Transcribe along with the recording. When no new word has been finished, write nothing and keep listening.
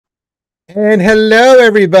And hello,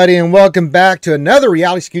 everybody, and welcome back to another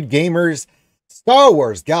Reality Skewed Gamers Star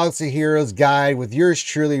Wars Galaxy Heroes Guide with yours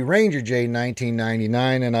truly, Ranger J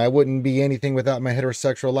 1999. And I wouldn't be anything without my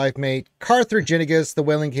heterosexual life mate, Carth Genigus, the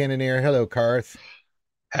Wailing Cannoneer. Hello, Carth.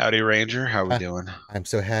 Howdy, Ranger. How we Uh, doing? I'm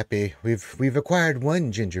so happy. We've acquired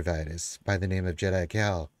one gingivitis by the name of Jedi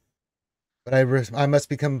Cal. But I must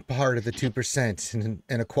become part of the 2% and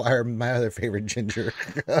acquire my other favorite ginger.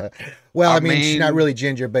 Well, I I mean, she's not mean, really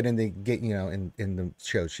ginger, but in the in the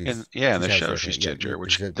show, in she's yeah, in she's the has show red hair. she's Yeah, ginger,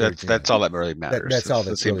 which they're, that's all that really matters. that's all That's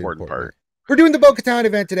that's the really important important. part. We're doing the Bo Katan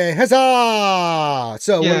event today. Huzzah!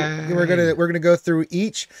 So Yay! we're gonna go through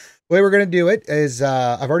each. The way we're gonna do it is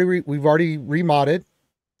we've already remodded,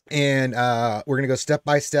 and we're going to go step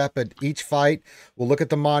by step at each fight. We'll look at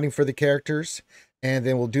the modding for the characters, and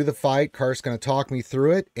then we'll do the fight. Carth's going to talk me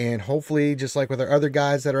through it, and hopefully, just like with our other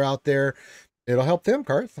guys that are out there, it'll help them,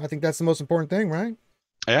 Carth. I think that's the most important thing, right?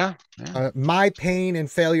 Yeah, yeah. My pain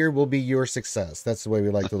and failure will be your success. That's the way we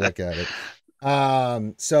like to look at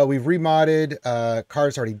it. So we've remodded.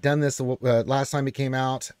 Car's already done this last time it came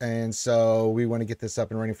out, and so we want to get this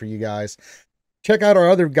up and running for you guys. Check out our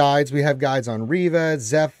other guides. We have guides on Riva,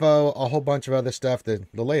 Zepho, a whole bunch of other stuff. The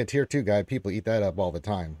Leia Tier 2 guide, people eat that up all the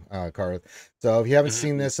time, Carth. So if you haven't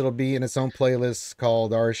seen Mhm. this, it'll be in its own playlist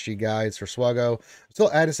called RSG Guides for SWGOH. Still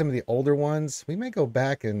adding some of the older ones. We may go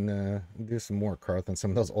back and do some more, Carth, on some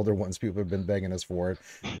of those older ones. People have been begging us for it.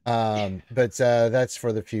 But that's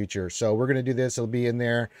for the future. So we're going to do this. It'll be in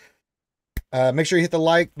there. Make sure you hit the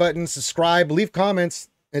like button, subscribe, leave comments.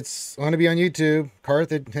 It's going to be on YouTube.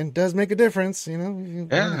 Carth, it does make a difference. You know, you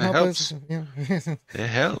want to Yeah, it help us. helps. You know, It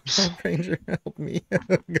helps. Ranger, help me.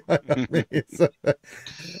 God, help me. So,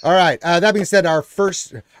 all right. That being said, our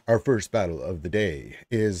first battle of the day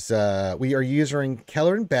is we are using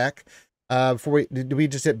Keller and Beck. Before do we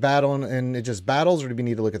just hit battle and it just battles, or do we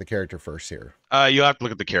need to look at the character first here? You have to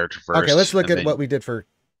look at the character Okay, let's first, look and at what then, we did for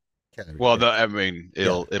Keller. well, I mean,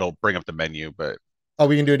 Yeah. it'll bring up the menu, but Oh,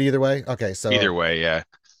 we can do it either way. Okay, so either way, yeah,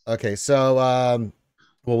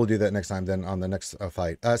 well, we'll do that next time then on the next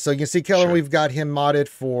fight. So you can see Killer, sure. we've got him modded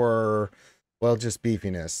for, well, just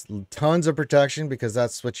beefiness. Tons of protection because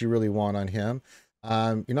that's what you really want on him.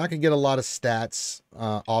 You're not going to get a lot of stats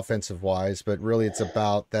offensive wise, but really it's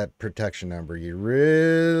about that protection number. You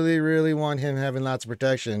really, really want him having lots of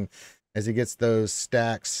protection as he gets those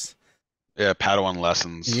stacks. Yeah, Padawan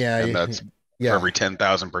lessons, and Yeah, that's for yeah. every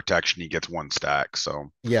 10,000 protection, he gets one stack.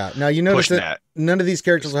 So Yeah. Now you notice pushing that that. none of these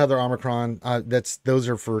characters Just will have their Omicron. Those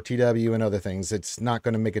are for TW and other things. It's not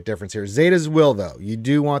going to make a difference here. Zetas will though. You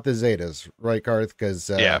do want the Zetas, right, Carth? Because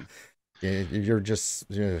yeah. you're just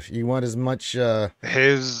you want as much. I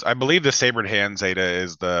believe the sabered hand Zeta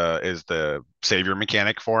is the savior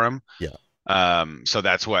mechanic for him. Yeah. So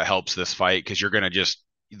that's what helps this fight because you're gonna just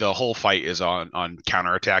the whole fight is on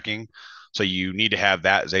counterattacking. So you need to have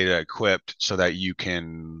that Zeta equipped so that you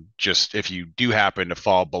can just if you do happen to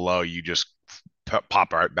fall below, you just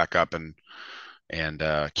pop right back up and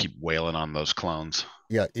keep wailing on those clones.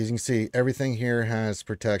 Yeah. As you can see, everything here has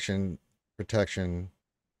protection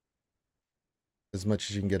as much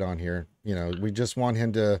as you can get on here. You know, we just want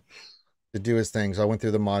him to do his thing. So I went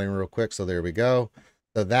through the modding real quick. So there we go.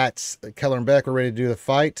 So that's Keller and Beck. We're ready to do the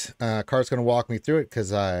fight. Cart's going to walk me through it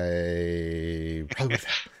because I.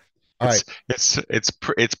 All right.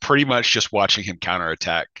 It's pretty much just watching him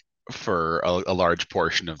counterattack for a large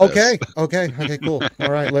portion of this. Okay. Cool.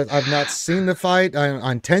 All right. I've not seen the fight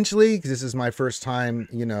intentionally because this is my first time.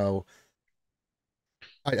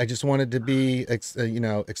 I just wanted to be,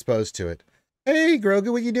 exposed to it. Hey,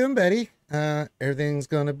 Grogu, what you doing, Betty? Everything's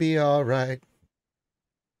gonna be all right.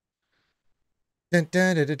 Dun,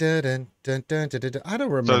 dun, dun, dun, dun, dun, dun, dun, dun, dun. I don't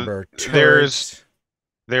So remember there's turrets.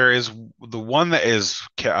 there is the one that is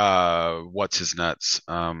what's his nuts.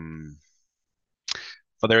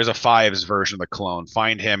 But there's a fives version of the clone.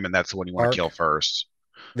 Find him, and that's the one you want to kill Arc. first.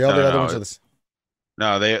 All No, the no, other ones are no, this.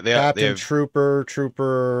 no. They Captain, have trooper,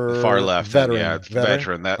 the far left then. Yeah, veteran, it's veteran.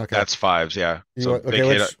 veteran. That Okay. that's fives. Yeah. You So want, okay?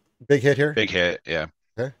 Which big hit here? big hit. Yeah.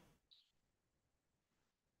 Okay.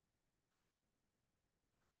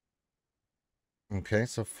 Okay.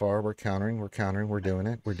 So far, we're countering. We're countering. We're doing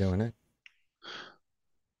it. We're doing it.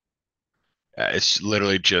 It's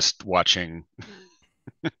literally just watching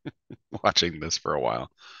this for a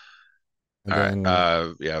while. And All right.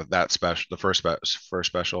 then, Yeah, that special, the first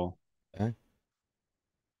special. okay.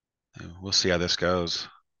 We'll see how this goes.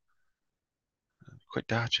 Quit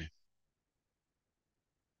dodging.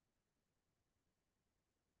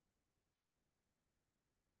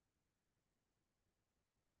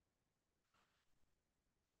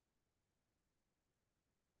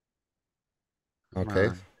 Come Okay.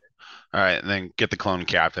 on. All right, and then get the clone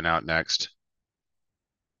captain out next.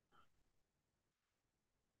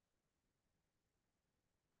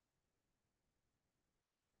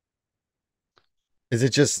 Is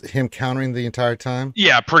it just him countering the entire time?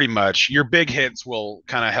 Yeah, pretty much. Your big hits will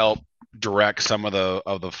kind of help direct some of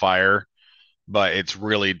the fire, but it's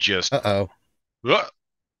really just Uh-oh. uh,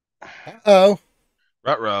 Uh-oh.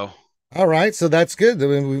 row. All right, so that's good.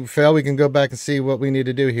 When we fail, we can go back and see what we need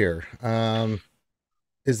to do here.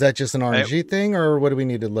 Is that just an I, RNG thing, or what do we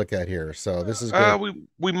need to look at here? So this is good.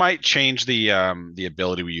 we might change the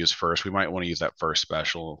ability we use first. We might want to use that first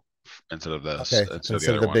special instead of this Okay, instead of the instead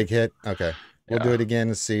of other the one. big hit. Okay, we'll do Yeah. it again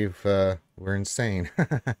and see if we're insane. All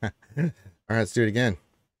right, let's do it again.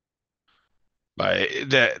 But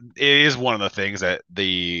that it is one of the things that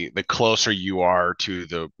the closer you are to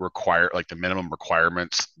the like the minimum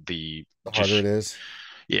requirements, the The harder it just is.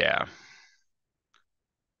 yeah,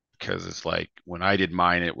 because it's like when I did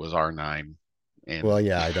mine, it was R9, Well, and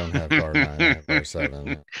yeah, I don't have R9. I have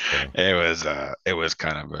R7. So, it was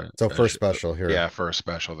kind of so first special here. yeah, for a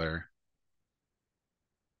special there.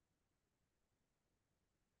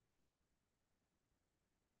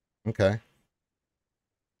 Okay.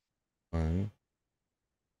 One.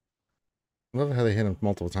 I love how they hit him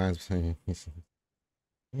multiple times. He's,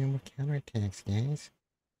 more counterattacks, guys.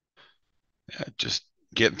 Yeah, just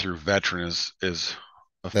getting through veteran is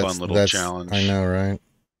a fun little That's I challenge. know, right?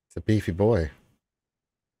 It's a beefy boy.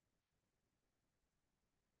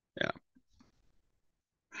 Yeah,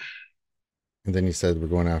 And then you said we're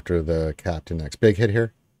going after the captain next. Big hit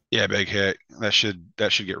here. yeah, big hit. That should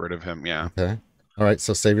get rid of him. Yeah. Okay. All right.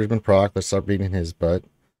 So Savior's been proc. Let's start beating his butt.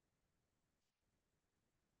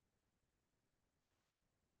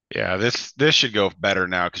 Yeah, this should go better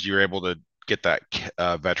now because you're able to get that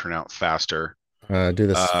veteran out faster. Do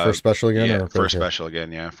this Uh, first special again yeah, or big first hit? special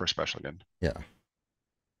again. Yeah, first special again Yeah.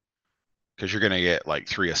 because you're gonna get like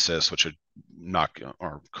 3 assists, which would knock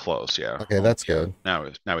or close. Yeah. Okay, Oh that's yeah. good.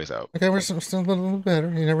 Now he's out. Okay, we're still a little better.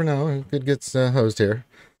 You never know. Good gets hosed here.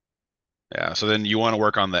 Yeah. So then you want to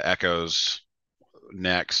work on the echoes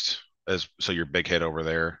next, as so your big hit over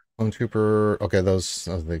there. Lone Trooper. Okay, those.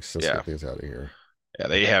 Let's Yeah. get these out of here. Yeah.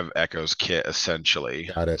 They have echoes kit essentially.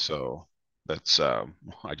 Got it. So that's I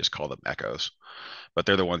just call them echoes, but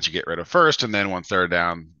they're the ones you get rid of first, and then once they're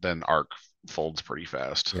down, then arc folds pretty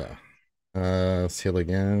fast. Yeah. Let's heal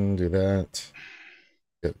again. Do that.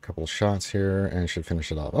 Get a couple of shots here and should finish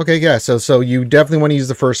it off. Okay, yeah. So you definitely want to use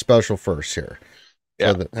the first special first here.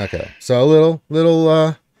 Yeah. Okay. So a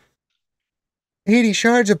little 80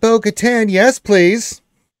 shards of Bo Katan. Yes, please.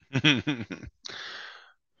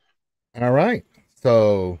 All right.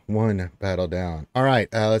 So one battle down. All right.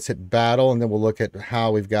 Let's hit battle and then we'll look at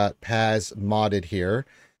how we've got Paz modded here.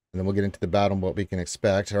 And then we'll get into the battle and what we can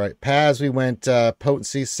expect. All right. Paz, we went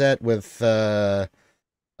potency set with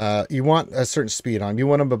you want a certain speed on him. You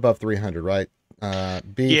want him above 300, right? Yeah,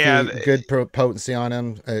 Beefy, good potency on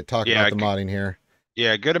him. Talk about yeah, the modding here.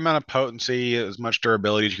 yeah. Good amount of potency, as much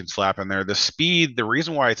durability as you can slap in there. The speed, the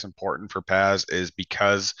reason why it's important for Paz is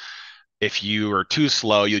because if you are too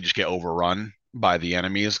slow, you just get overrun by the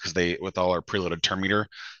enemies because they with all our preloaded turn meter.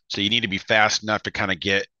 So you need to be fast enough to kind of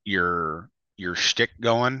get your shtick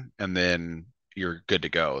going, and then you're good to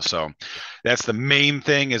go. So that's the main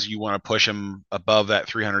thing is you want to push them above that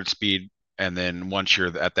 300 speed, and then once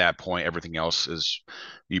you're at that point, everything else is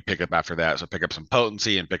you pick up after that. So pick up some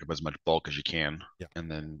potency and pick up as much bulk as you can, Yeah. and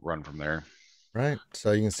then run from there. Right.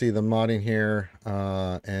 So you can see the modding here,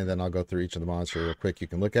 and then I'll go through each of the mods here real quick. You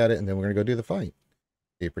can look at it, and then we're gonna go do the fight.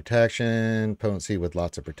 The protection, potency with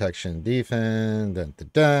lots of protection, defense, dun, dun,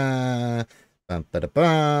 dun, bum, ba, da,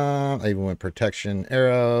 bum. I even went protection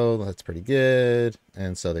arrow. That's pretty good.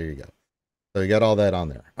 And so there you go. So you got all that on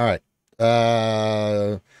there. All right.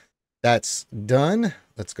 That's done.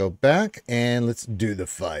 Let's go back and let's do the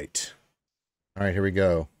fight. All right, here we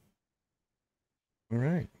go. All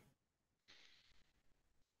right.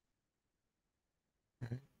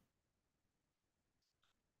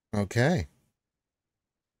 Okay.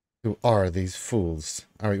 Who are these fools?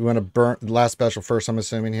 All right, you want to burn the last special first, I'm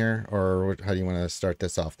assuming here, or how do you want to start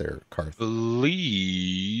this off there, Carth?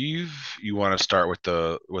 Believe you want to start with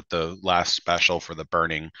the last special for the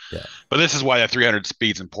burning. Yeah. But this is why that 300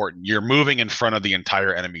 speed is important. You're moving in front of the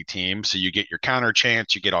entire enemy team, so you get your counter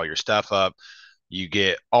chance, you get all your stuff up, you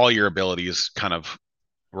get all your abilities kind of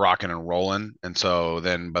rocking and rolling, and so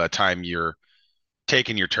then by the time you're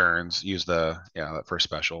taking your turns, use that first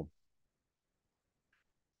special.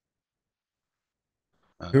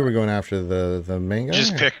 Who are Uh, we going after? The main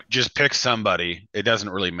guy? just pick somebody. It doesn't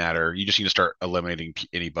really matter. You just need to start eliminating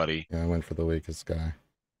anybody. Yeah, I went for the weakest guy.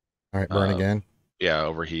 All right, burn Uh, again. yeah,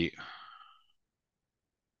 overheat.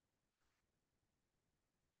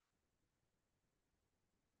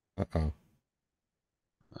 Uh-oh.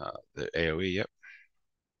 The AoE, yep.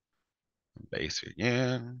 Basic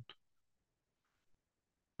again.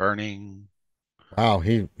 Burning. Wow,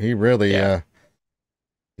 he really Yeah.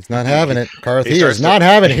 he's not having he, it. Carth, he he is starts to not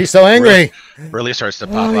having it. He's so really angry. really starts to Oh,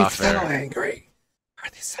 pop he's off so there. angry.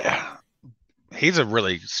 Carth, he's so angry. Yeah. He's a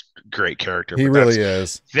really great character, He but really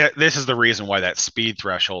is. this is the reason why that speed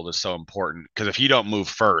threshold is so important. Because if you don't move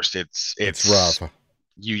first, It's rough.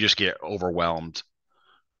 you just get overwhelmed.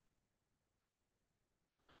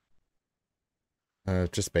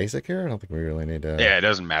 Just basic here. I don't think we really need to. Yeah, it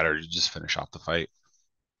doesn't matter. You just finish off the fight.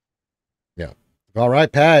 Yeah. All right,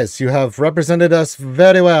 Paz, you have represented us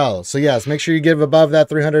very well. So yes, make sure you give above that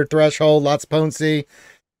 300 threshold. Lots of potency.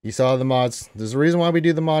 You saw the mods. There's a reason why we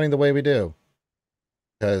do the modding the way we do.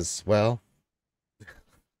 Because, well,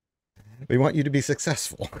 we want you to be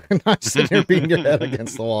successful, not sitting here beating your head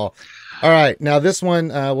against the wall. All right, now this one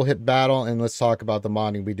we'll hit battle, and let's talk about the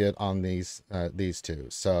modding we did on these two.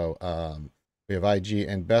 So we have IG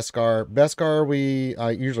and Beskar. Beskar, we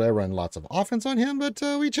usually I run lots of offense on him, but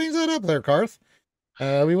we changed that up there, Carth.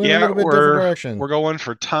 We went a Yeah, little bit different direction. we're going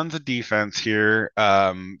for tons of defense here.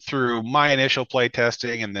 Through my initial play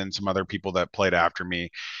testing and then some other people that played after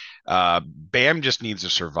me. Bam just needs to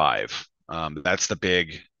survive. That's the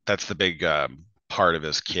big part of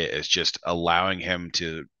his kit is just allowing him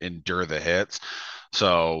to endure the hits.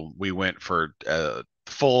 So we went for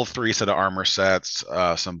full 3 set of armor sets,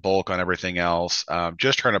 some bulk on everything else,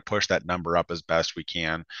 just trying to push that number up as best we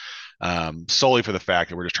can, solely for the fact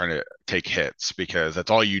that we're just trying to take hits because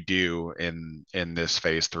that's all you do in this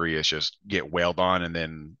phase 3 is just get wailed on and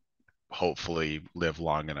then hopefully live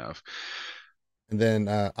long enough. And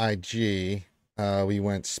then IG, we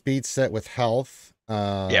went speed set with health,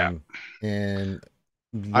 Yeah, and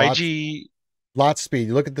lots IG. lots speed.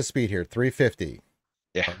 You look at the speed here, 350.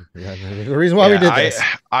 Yeah, Yeah, there's a reason why we yeah. did this.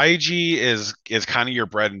 IG is kind of your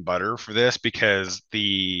bread and butter for this because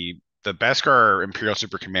the Beskar Imperial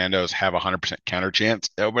Super Commandos have 100% counter chance.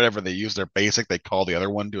 Whenever they use their basic, they call the other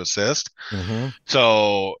one to assist. Mm-hmm.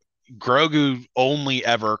 So Grogu only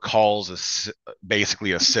ever calls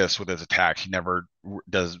basically assists with his attacks. He never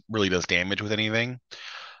does damage with anything.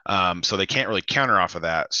 So they can't really counter off of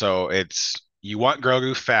that. So it's you want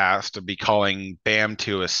Grogu fast to be calling Bam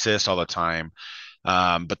to assist all the time.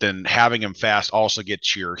 But then having him fast also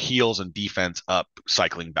gets your heals and defense up,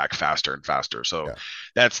 cycling back faster and faster. So Yeah.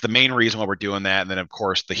 that's the main reason why we're doing that. And then of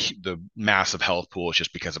course the massive health pool is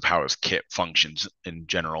just because of how his kit functions in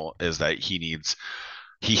general. Is that he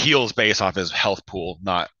heals based off his health pool,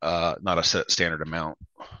 not a set standard amount.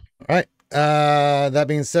 All right. That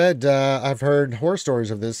being said, I've heard horror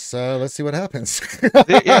stories of this. Let's see what happens.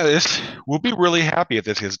 Yeah, we'll be really happy if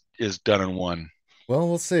this is done in one. Well,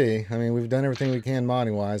 we'll see. I mean, we've done everything we can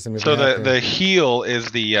modding wise, and if we So have the to, heal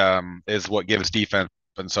is what gives defense,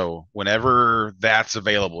 and so whenever that's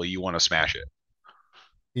available, you want to smash it.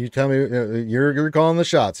 you tell me you're calling the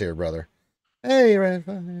shots here, brother. Hey, Red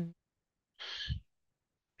 5.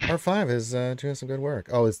 R5 is doing some good work.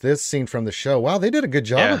 Oh, it's this scene from the show. Wow, they did a good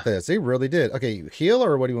job Yeah. with this. They really did. Okay, you heal,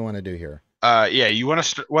 or what do we want to do here? Yeah, you want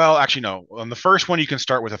to well, actually no. On the first one you can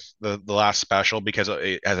start with the last special because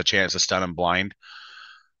it has a chance to stun and blind.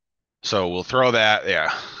 So we'll throw that,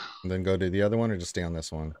 yeah. And then go to the other one, or just stay on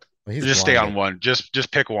this one? Well, he's Just stay on blinded. one.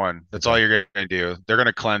 Just pick one. That's all Okay. you're going to do. They're going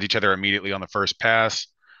to cleanse each other immediately on the first pass.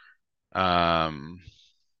 Um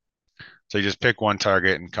so you just pick one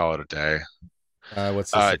target and call it a day.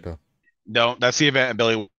 What's this? Uh no, that's the event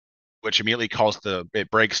ability which immediately calls it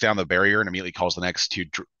breaks down the barrier and immediately calls the next two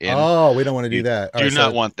in. Oh, we don't want to do You that. All do right, not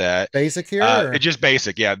so want that. basic here, or It's just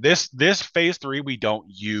basic. Yeah, this phase 3 we don't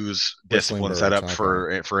use whistling discipline birds? setup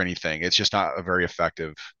Okay. for anything. It's just not a very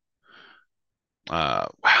effective. Wow,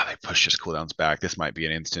 they pushed his cooldowns back. This might be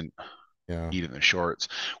an instant Yeah. eat in the shorts.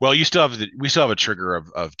 Well, we still have a trigger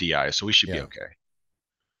of DI, so we should be Yeah. okay.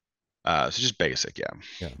 So just basic, yeah.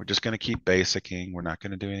 Yeah. We're just gonna keep basicing. We're not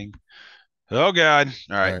gonna do anything. Oh God!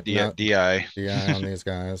 All All right, right. Now DI. DI on these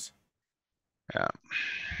guys. Yeah,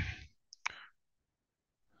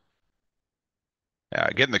 yeah.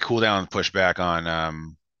 Getting the cooldown push back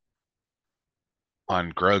on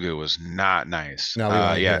Grogu was not nice. Now we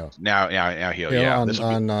want to Yeah. heal. Now heal. Heal Yeah, on this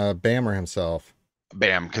will be Bammer himself.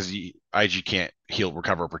 Bam because IG can't heal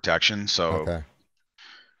recover protection. So, Okay.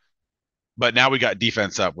 but now we got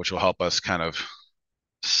defense up, which will help us kind of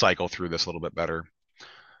cycle through this a little bit better.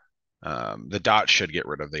 The dot should get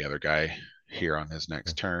rid of the other guy here on his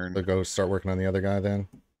next So turn. go start working on the other guy then.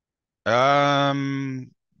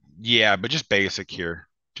 Um, yeah, but just basic here,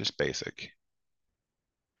 just basic.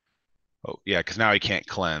 Oh yeah, because now he can't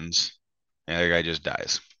cleanse, and the guy just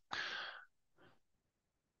dies.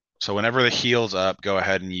 So whenever the heal's up, go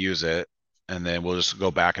ahead and use it, and then we'll just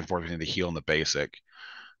go back and forth between the heal and the basic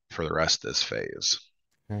for the rest of this phase.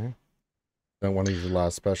 Okay. Don't want to use the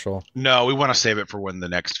last special. No, we want to save it for when the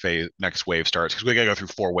next wave starts because we gotta go through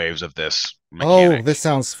 4 waves of this Oh, mechanic. this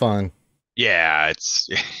sounds fun. Yeah, it's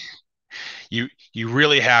you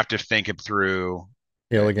really have to think it through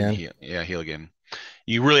Heal and again. heal. Yeah, heal again.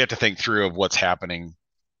 You really have to think through of what's happening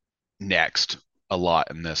next a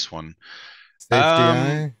lot in this one. Safety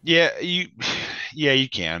eye. Yeah, yeah, you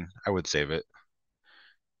can. I would save it.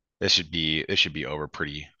 This should be over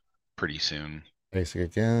pretty soon. Basic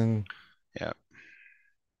again. Yeah.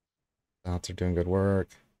 Dots are doing good work.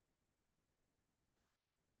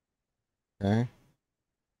 Okay.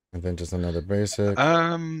 And then just another basic.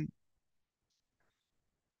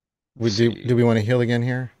 We Let's do. see. Do we want to heal again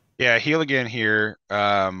here? Yeah, heal again here.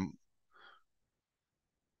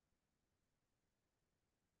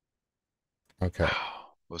 Okay.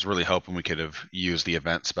 Was really hoping we could have used the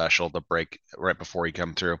event special to break right before he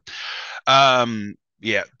come through.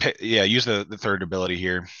 Yeah, yeah, use the third ability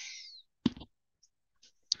here.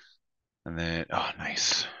 And then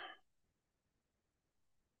nice.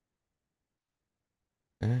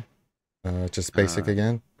 Okay. Just basic Uh,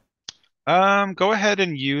 again. go ahead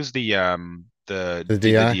and use The the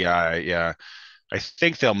DI. DI. Yeah, I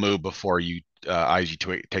think they'll move before you IG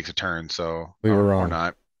takes a turn. So We were or wrong.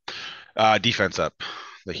 not. Defense up,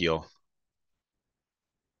 the heal.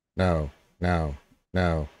 No. No.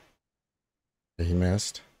 No. He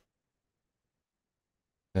missed.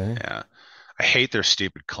 Okay. Yeah, I hate their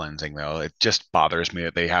stupid cleansing though. It just bothers me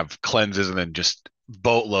that they have cleanses and then just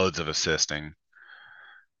boatloads of assisting.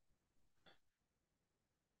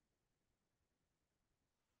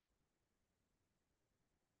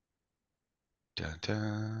 Dun,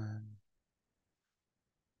 dun.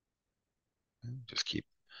 Just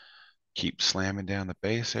keep slamming down the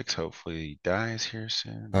basics. Hopefully he dies here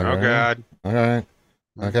soon. All Oh right. god. All right.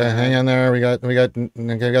 Oh Okay. Hang god. in there. We got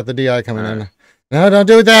the DI coming All in. No, don't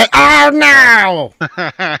do that. Oh no.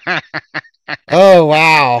 right. Oh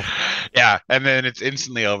wow. Yeah, and then it's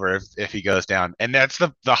instantly over if he goes down. And that's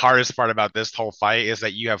the hardest part about this whole fight is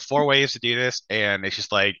that you have 4 ways to do this, and it's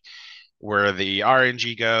just like where the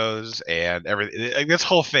RNG goes and everything. Like, this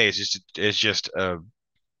whole phase is just an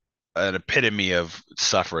epitome of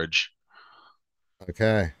suffrage.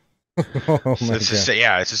 Okay. Oh So my it's god. just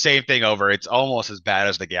yeah, it's the same thing over. It's almost as bad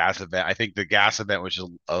as the gas event. I think the gas event was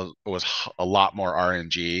a lot more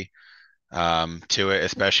RNG to it,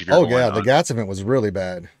 especially if you're Oh going yeah, the GATS event was really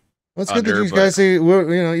bad. Well, it's good that under. you But guys see.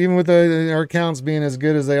 Even with our accounts being as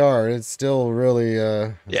good as they are, it's still really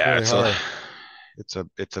it's yeah, really hard. it's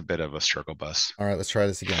a bit of a struggle bus. All right, let's try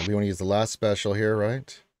this again. We want to use the last special here,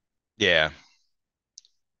 right? Yeah,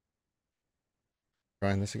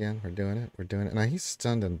 Trying this again. We're doing it. We're doing it. Now he's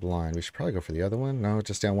stunned and blind. We should probably go for the other one. No,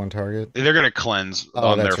 just down one target. they're gonna cleanse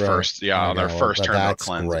Oh, on their that's right. first. Yeah, on Okay, their well first turn they'll that's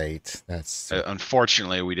cleanse. great. That's super.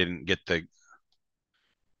 Unfortunately, we didn't get the.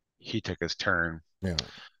 He took his turn Yeah.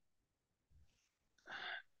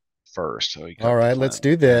 first, so he All got the right, let's cleanse.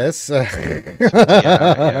 do Yeah, this. so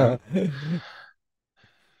yeah,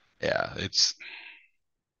 yeah.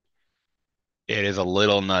 It is a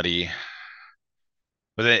little nutty,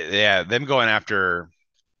 but yeah, them going after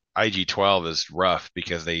IG-12 is rough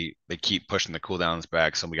because they keep pushing the cooldowns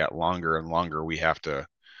back, so we got longer and longer. We have to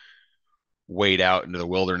wade out into the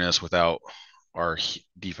wilderness without our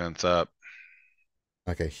defense up.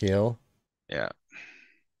 Okay, heal. Yeah.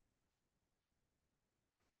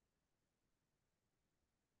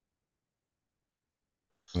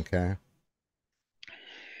 Okay.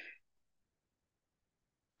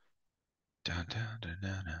 Dun, dun, dun,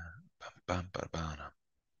 dun, dun. Bum, bum, bum, bum.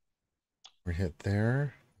 We're hit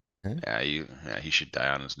there. Okay. Yeah, he should die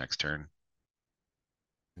on his next turn.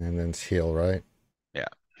 And then it's heal, right? Yeah.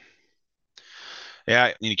 Yeah,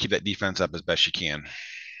 you need to keep that defense up as best you can.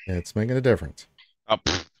 It's making a difference. Oh,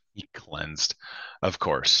 he cleansed. Of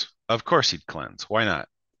course. Of course he'd cleanse. Why not?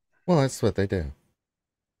 Well, that's what they do.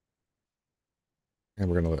 And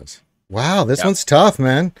we're gonna lose. Wow, this Yeah. one's tough,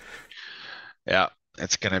 man. Yeah.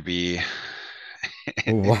 It's gonna be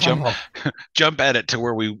and jump Wow. jump at it to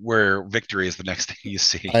where victory is the next thing you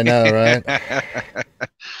see. I know, right?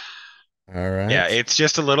 All Yeah, right. it's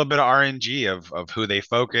just a little bit of RNG of who they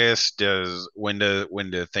focus, does when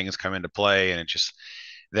do things come into play, and it's just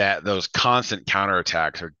that those constant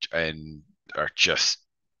counterattacks are just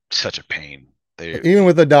such a pain. They Even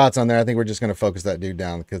with the dots on there, I think we're just gonna focus that dude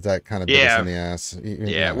down because that kind of bit us in yeah, the ass. yeah.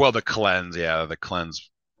 Yeah. Well, the cleanse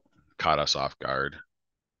caught us off guard.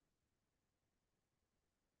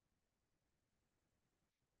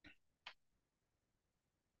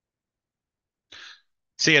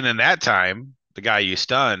 See, and in that time, the guy you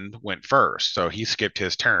stunned went first, so he skipped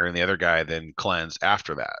his turn, and the other guy then cleansed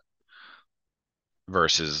after that,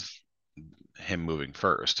 versus him moving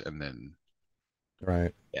first, and then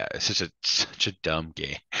Right. yeah, it's just such a dumb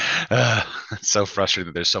game. It's so frustrating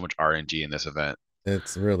that there's so much RNG in this event.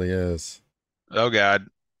 It really is. Oh god,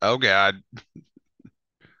 oh god.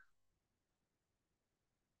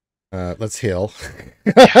 Let's heal.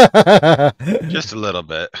 Yeah, just a little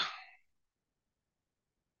bit.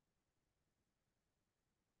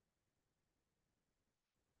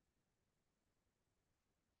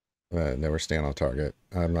 Never stand on target.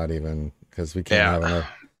 I'm not even because we can't Yeah. have enough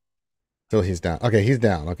till he's down. Okay, he's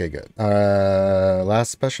down. Okay, good. Last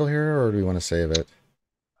special here, or do we want to save it?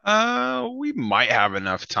 We might have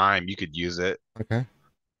enough time. You could use it. Okay.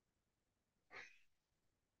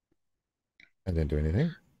 I didn't do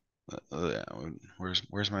anything. Yeah,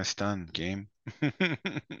 where's my stun game?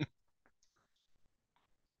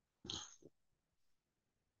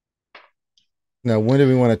 Now, when do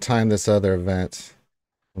we want to time this other event?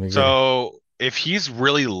 Let me get. So if he's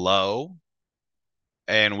really low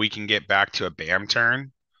and we can get back to a BAM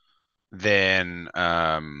turn, then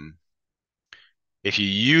if you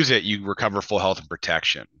use it, you recover full health and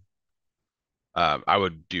protection. I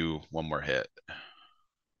would do one more hit.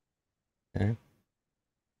 Okay.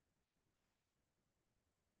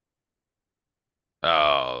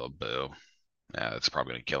 Oh, boo. Yeah, that's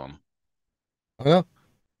probably gonna kill him. Oh no.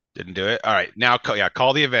 Didn't do it. All right, now yeah,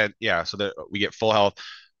 call the event. Yeah, so that we get full health.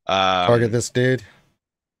 Target this dude.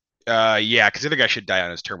 Yeah, because the other guy should die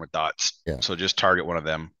on his turn with dots. Yeah. So just target one of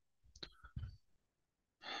them.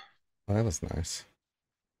 Oh, that was nice.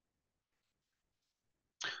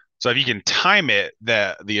 So if you can time it,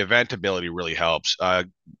 the event ability really helps.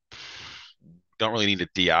 Don't really need a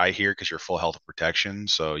DI here because you're full health protection,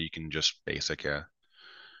 so you can just basic. Yeah.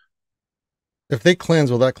 If they cleanse,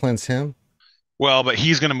 will that cleanse him? Well, but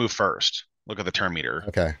he's gonna move first. Look at the turn meter.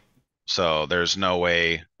 Okay. So there's no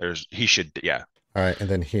way. He should. Yeah. All right, and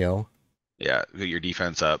then heal. Yeah. Get your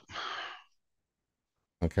defense up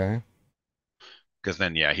Okay. because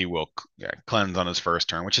then yeah he will cleanse on his first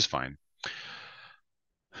turn, which is fine.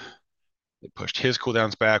 They pushed his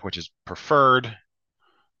cooldowns back, which is preferred.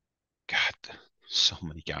 God, so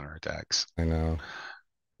many counterattacks. I know.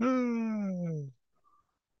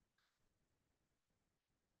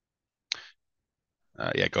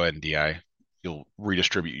 Yeah, go ahead and DI. You'll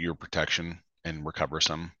redistribute your protection and recover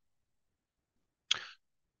some.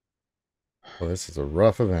 Well, this is a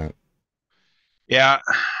rough event. Yeah,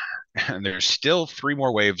 and there's still 3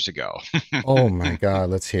 more waves to go. Oh my God.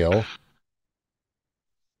 Let's heal.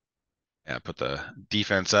 Yeah, put the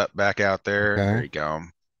defense up back out there. There Okay. you go.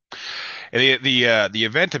 And the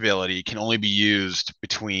event ability can only be used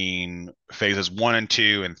between phases 1 and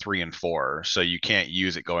 2 and 3 and 4, so you can't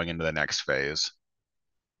use it going into the next phase.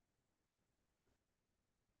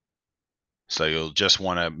 So you'll just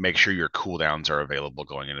want to make sure your cooldowns are available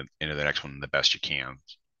going into the next one the best you can.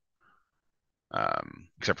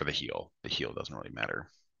 Except for the heal. The heal doesn't really matter.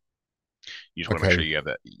 You just want to make sure Okay.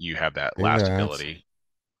 you have that Do last that. ability.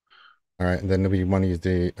 All right, and then we want to use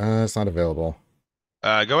the. It's not available.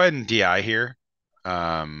 Go ahead and DI here,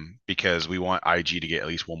 because we want IG to get at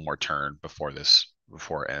least one more turn before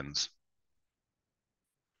it ends.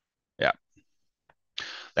 Yeah,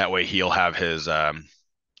 that way he'll have his ability.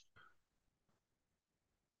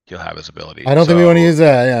 I don't think we want to So use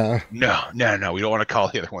that. Yeah. no, we don't want to call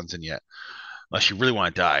the other ones in yet, unless you really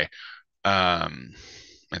want to die, and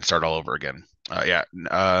start all over again. Yeah,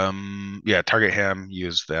 target him.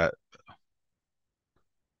 Use that.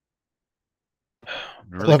 I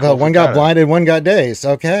Really love cool how if we one got got a blinded, one got dazed.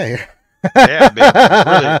 Okay.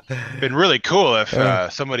 Yeah, been really cool if Uh,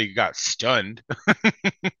 somebody got stunned.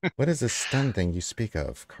 what is this stun thing you speak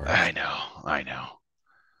of, I Carth? know, I know.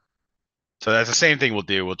 So that's the same thing we'll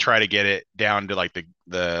do. We'll try to get it down to like the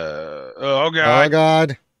oh Oh god,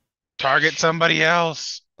 God. target somebody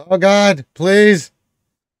else. Oh God. Please.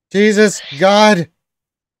 Jesus. God.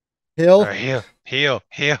 Heal. Heal.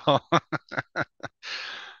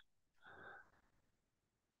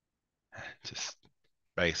 Just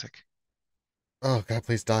basic. Oh God.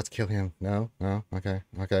 Please, dots kill him. No. No. Okay.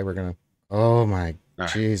 Okay. We're gonna. Oh my All right, all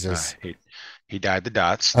Jesus. right. He died the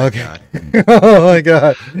dots. Thank Okay. God. Oh my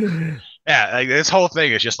God. Yeah, like this whole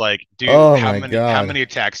thing is just like, dude, Oh how my many how God. many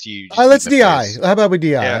attacks do you just need Let's in the DI. face? How about we DI?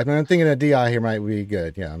 Yeah, I mean, I'm thinking a DI here might be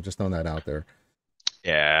good. Yeah, I'm just throwing that out there.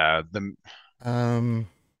 yeah. The Um,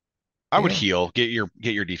 I would heal. heal,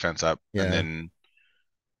 get your defense up, and Yeah. then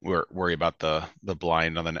worry about the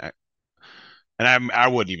blind on the neck. And I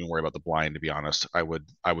wouldn't even worry about the blind, to be honest. I would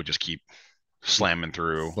just keep. slamming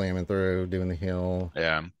through. Slamming through, doing the heal.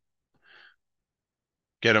 Yeah.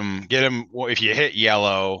 Get him. Well, if you hit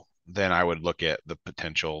yellow, then I would look at the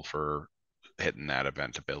potential for hitting that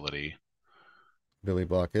event ability. Billy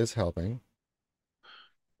Block is helping.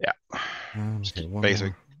 Yeah. Just Okay, keep one basic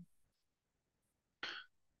more.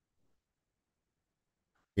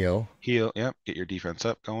 Heal. heal. Yep. Get your defense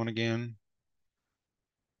up going again.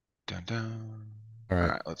 Dun dun. All All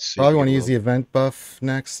right. right. Let's see if Probably we want get to a use little. the event buff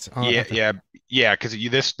next Yeah, after. yeah, yeah.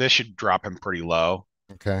 Because this should drop him pretty low.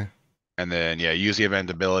 Okay. And then yeah, use the event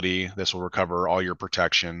ability. This will recover all your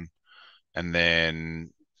protection. And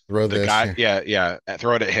then Throw the this guy, here yeah,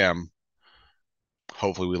 throw it at him.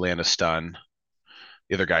 Hopefully we land a stun.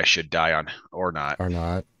 The other guy should die on or not. or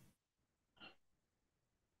not.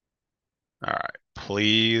 All right.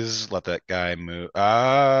 Please let that guy move. We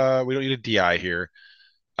don't need a DI here.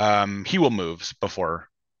 He will move before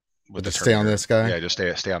But with the just stay on Terminator. this guy. Yeah,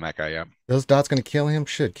 just stay on that guy, yeah. Those dots gonna kill him?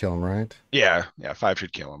 Should kill him, right? Yeah, yeah, 5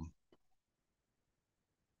 should kill him.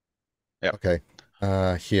 Yep.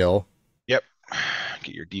 Okay. Heal. Yep.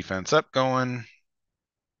 Get your defense up going.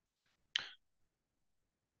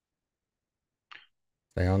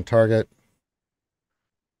 Stay on target.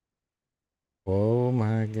 Oh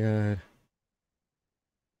my god.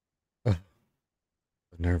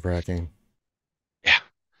 Nerve wracking. Yeah.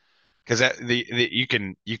 Because that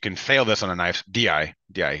you can fail this on a knife. DI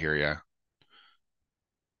here, yeah.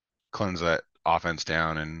 Cleanse that offense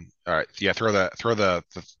down and all right, yeah, throw the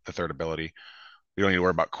third ability. We don't need to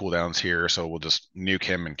worry about cooldowns here, so we'll just nuke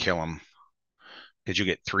him and kill him. Because you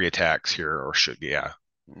get 3 attacks here, or should yeah.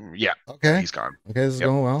 Yeah. Yeah, Okay. he's gone. Okay, this is Yep.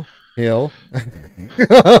 going well. Heal.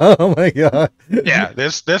 Oh my god. Yeah,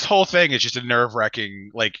 this whole thing is just a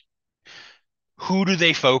nerve-wracking, like who do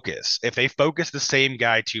they focus? If they focus the same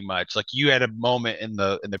guy too much, like you had a moment in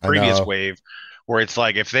the I previous know. wave where it's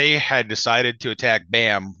like if they had decided to attack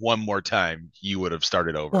Bam one more time, you would have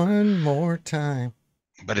started over. One more time.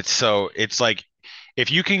 But it's like if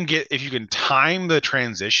you can time the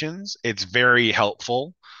transitions, it's very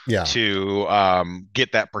helpful Yeah. to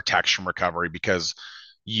get that protection recovery because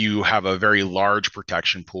you have a very large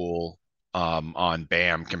protection pool on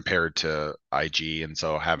BAM compared to IG, and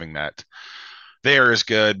so having that there is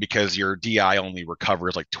good because your DI only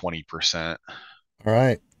recovers like 20%. All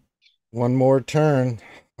right. One more turn.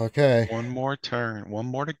 Okay. One more turn, one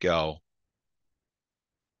more to go.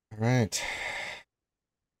 All right.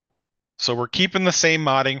 So we're keeping the same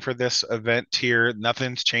modding for this event tier.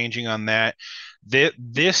 Nothing's changing on that.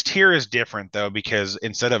 This tier is different though because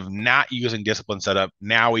instead of not using discipline setup,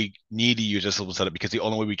 now we need to use discipline setup because the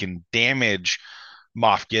only way we can damage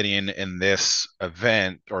Moff Gideon in this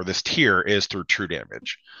event or this tier is through true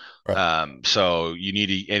damage. Right. So you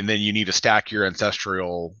need to, and then you need to stack your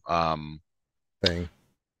ancestral Thing.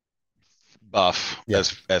 buff Yeah.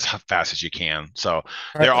 as fast as you can. So All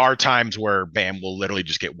there right. are times where Bam will literally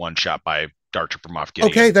just get one shot by Dark Trooper Moff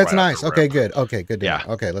Gideon Okay, that's right off nice. the Okay, rip. good. Okay, good to know.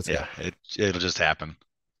 Yeah, Okay, let's go. yeah, it'll just happen.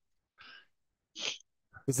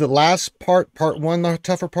 Is the last part one, the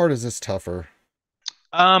tougher part? Is this tougher?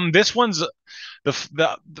 This one's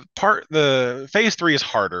the part the phase 3 is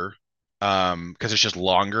harder because it's just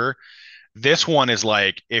longer. This one is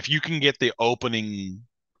like if you can get the opening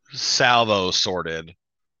salvo sorted,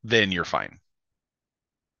 then you're fine.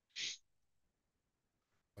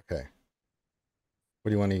 Okay. What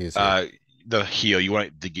do you want to use here? Uh, the heal you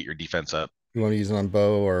want to get your defense up. You want to use it on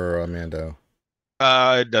Bo or Mando?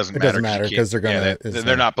 It doesn't It matter doesn't because you matter can't. because they're Yeah, gonna. It's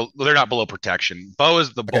they're not below protection. Bo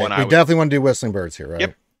is the bow okay. and We I would. definitely want to do Whistling Birds here, right?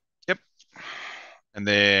 Yep, yep. And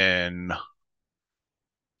then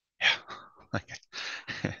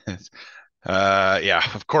yeah, yeah.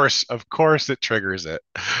 Of course, it triggers it.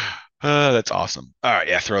 That's awesome. All right,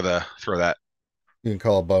 yeah. Throw that. You can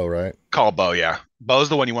call Bo, right? Call Bo. Yeah, Bo's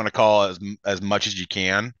the one you want to call as much as you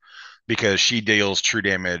can because she deals true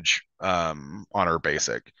damage on her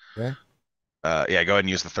basic. Okay. Yeah. Go ahead and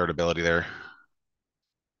use the third ability there.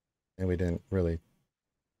 And we didn't really.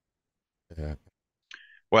 Yeah.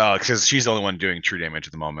 Well, because she's the only one doing true damage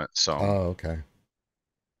at the moment, so Oh, okay.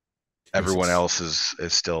 everyone Jesus. else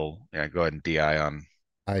is still yeah. Go ahead and DI on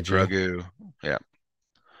IG. Grogu. Yeah.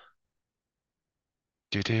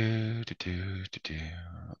 Do do do do do do.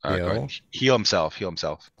 Go ahead. Heal. Heal himself. Heal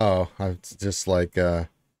himself. Oh, it's just like. All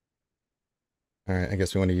right. I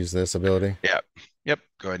guess we want to use this ability. Yeah. Yep.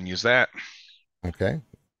 Go ahead and use that. Okay.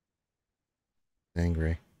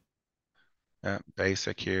 Angry. Yeah.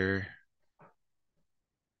 Basic here.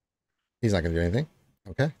 He's not gonna do anything.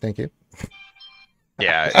 Okay. Thank you.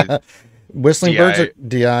 Yeah. Whistling Birds DI or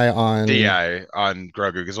DI on DI on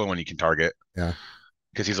Grogu is the only one you can target yeah.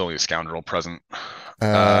 because he's only a scoundrel present.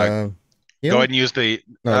 Uh Go Heal? ahead and use the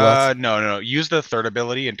No, let's. no. Use the third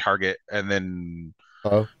ability and target, and then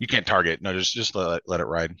Oh, you can't target. No, just let it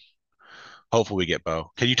ride. Hopefully we get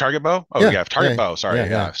Bo. Can you target Bo? Oh yeah, yeah, target yeah, Bo. yeah, Sorry, yeah,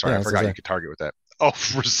 yeah, sorry, yeah. I This is forgot you it. could target with that. Oh,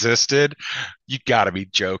 resisted. You gotta be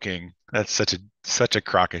joking. That's such a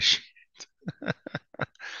crockish.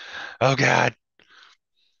 Oh God.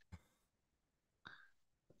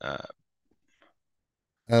 Uh,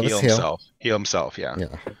 Let's heal heal. himself. Heal himself. Yeah.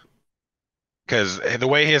 Yeah. Because the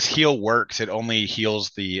way his heal works, it only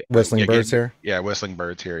heals the Whistling birds here. yeah, whistling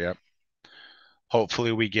birds here. Yep.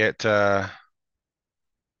 Hopefully we get. Oh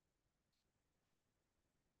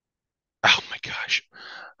my gosh.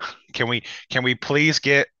 Can we please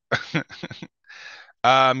get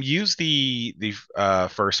use the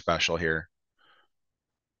first special here.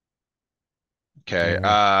 Okay.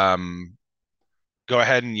 Yeah. Go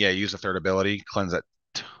ahead and yeah, use the third ability, cleanse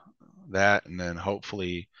that, and then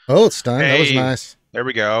hopefully, Oh, it's done. That was hey, nice. there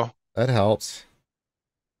we go. That helps.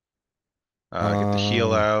 Get the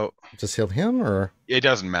heal out. Just healed him or It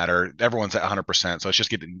doesn't matter. Everyone's at 100%, so it's just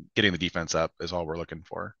getting the defense up is all we're looking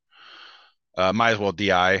for. Might as well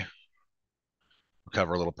DI,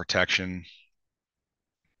 recover a little protection.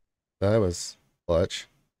 that was clutch.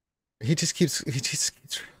 He just keeps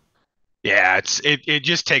Yeah, it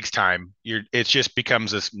just takes time. It just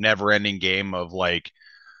becomes this never-ending game of like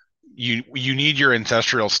you need your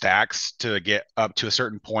ancestral stacks to get up to a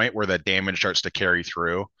certain point where the damage starts to carry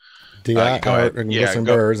through. DI Go ahead. and Yeah, whistling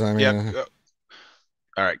go. birds. I Yep. mean,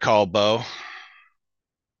 All right, call Bo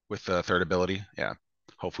with the third ability. Yeah.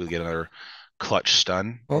 Hopefully we get another clutch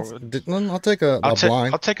stun. Or I'll take a I'll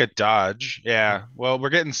blind. take a dodge. Yeah. Well,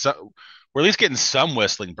 we're at least getting some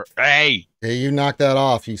whistling. Hey. Hey, you knocked that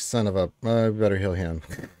off, you son of a. Better heal him.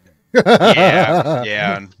 Yeah.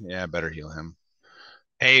 Yeah. Yeah. Better heal him.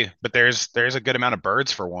 Hey, but there's a good amount of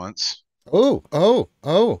birds for once. Oh, oh,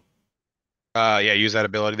 oh. Yeah. Use that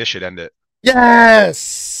ability. This should end it.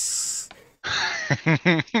 Yes.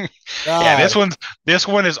 Yeah. God. This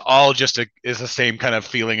one is all is the same kind of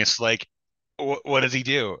feeling. It's like, what does he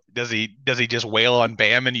do? Does he just wail on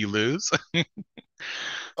Bam and you lose?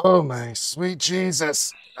 Oh my sweet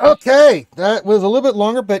Jesus. Okay, that was a little bit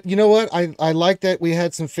longer, but you know what? I like that we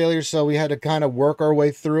had some failures, so we had to kind of work our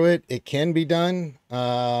way through it. It can be done.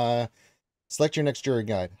 Select your next jury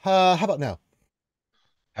guide. How about now?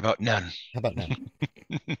 How about none? How about now?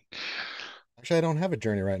 Actually, I don't have a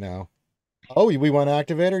journey right now. Oh, we want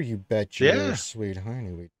activator? You bet your Yeah. sweet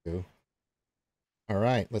honey we do. All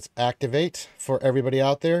right, let's activate for everybody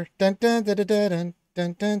out there. Dun dun dun dun dun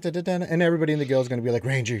dun dun dun dun, dun. And everybody in the guild is going to be like,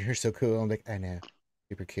 Ranger, you're so cool. I'm like, I know,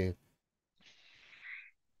 super cute.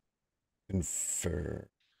 Confer.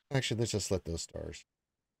 Actually, let's just let those stars.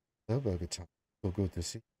 Oh, Bo Katan. We'll go to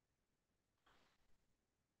see.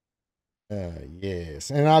 Yes,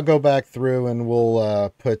 and I'll go back through and we'll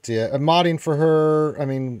put modding for her. I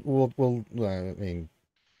mean, I mean,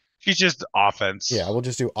 She's just yeah, offense. we'll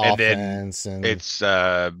just do And then offense and it's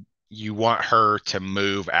you want her to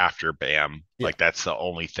move after Bam. yeah, Like that's the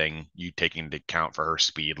only thing you take into account for her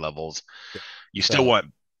speed levels. yeah. You still So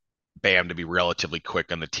want Bam to be relatively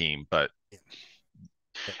quick on the team, but yeah,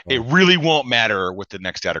 it well, really won't matter with the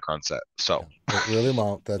next Datacron set. yeah, So it really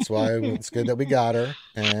won't. That's why it's good that we got her.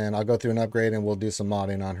 And I'll go through an upgrade and we'll do some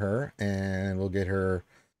modding on her and we'll get her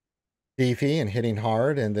beefy and hitting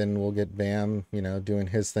hard, and then we'll get Bam, doing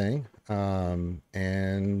his thing.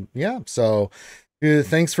 And yeah, so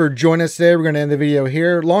thanks for joining us today. We're going to end the video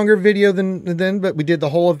here. Longer video than, but we did the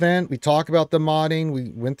whole event. We talked about the modding.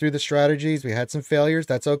 We went through the strategies. We had some failures.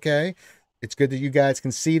 That's okay. It's good that you guys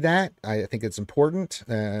can see that. I think it's important,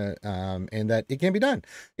 and that it can be done.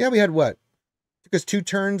 Yeah, we had what? Took us 2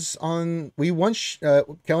 turns on. We once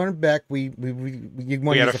Keller and Beck. We want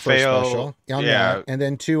we to had use a the first fail. special on that, Yeah. and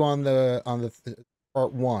then 2 on the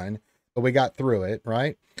part 1. But we got through it,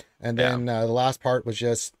 right? And Yeah. then the last part was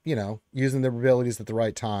just using the abilities at the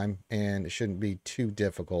right time, and it shouldn't be too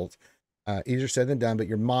difficult. Easier said than done, but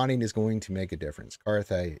your modding is going to make a difference.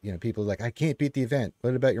 Carth, people are like, I can't beat the event.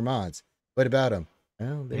 What about your mods? What about them?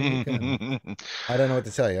 Well, there you go. Bam I don't know what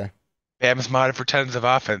to tell you. is modded for tons of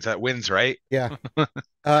offense. That wins, right? Yeah.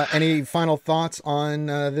 Any final thoughts on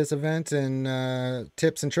this event and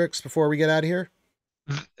tips and tricks before we get out of here?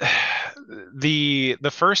 The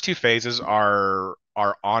first two phases are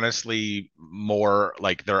honestly more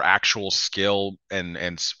like their actual skill and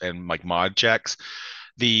like mod checks.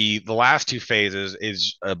 The last two phases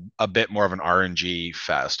is a bit more of an RNG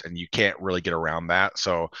fest, and you can't really get around that.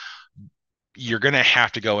 So you're gonna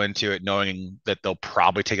have to go into it knowing that they'll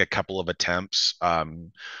probably take a couple of attempts.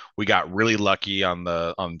 We got really lucky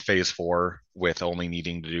on phase 4 with only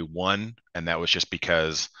needing to do one, and that was just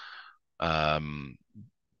because um,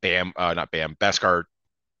 Bam, not Bam, Beskar,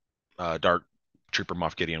 Dark Trooper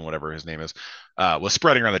Moff Gideon, whatever his name is, was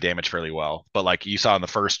spreading around the damage fairly well. But like you saw in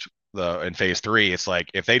in phase three, it's like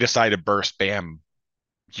if they decide to burst Bam,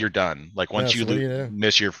 you're done. Like Yeah. once So you what do you do?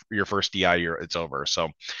 miss your first DI, it's over. So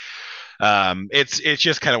it's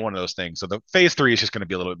just kind of one of those things. So the phase three is just going to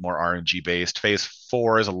be a little bit more RNG based. Phase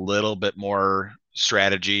four is a little bit more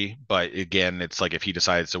strategy, but again, it's like if he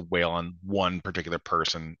decides to wail on one particular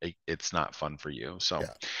person, it's not fun for you. So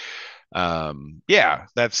Yeah. yeah,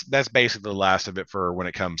 that's basically the last of it for when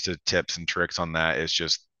it comes to tips and tricks on that. It's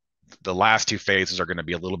just the last two phases are going to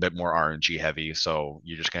be a little bit more RNG heavy, so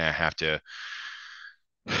you're just going to have to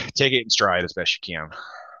take it in stride as best you can.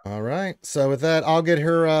 All right. So with that, I'll get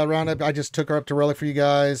her roundup. I just took her up to Relic for you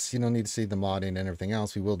guys. You don't need to see the modding and everything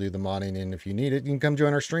else. We will do the modding, and if you need it, you can come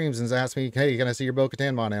join our streams and ask me, "Hey, can I see your Bo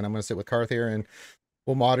Katan mod?" And I'm going to sit with Carth here, and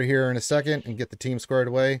we'll mod her here in a second and get the team squared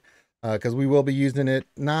away, because we will be using it.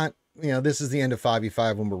 Not, this is the end of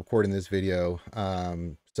 5v5 when we're recording this video.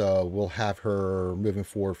 So we'll have her moving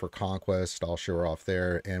forward for Conquest. I'll show her off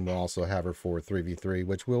there, and we'll also have her for 3v3,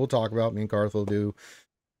 which we will talk about. Me and Carth will do.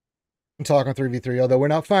 I'm talking 3v3, although we're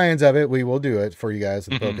not fans of it, we will do it for you guys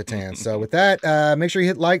with Bo Katan. So with that, make sure you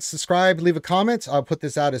hit like, subscribe, leave a comment. I'll put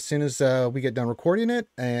this out as soon as we get done recording it.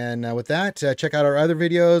 And with that, check out our other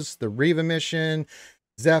videos, the Riva mission,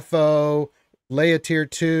 Zepho, Leia Tier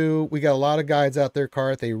 2. We got a lot of guides out there,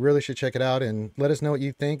 Carth. They really should check it out and let us know what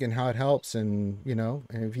you think and how it helps. And, and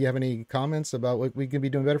if you have any comments about what we can be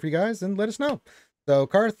doing better for you guys, then let us know. So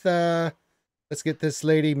Carth, let's get this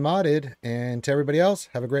lady modded, and to everybody else,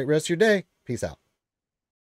 have a great rest of your day. Peace out.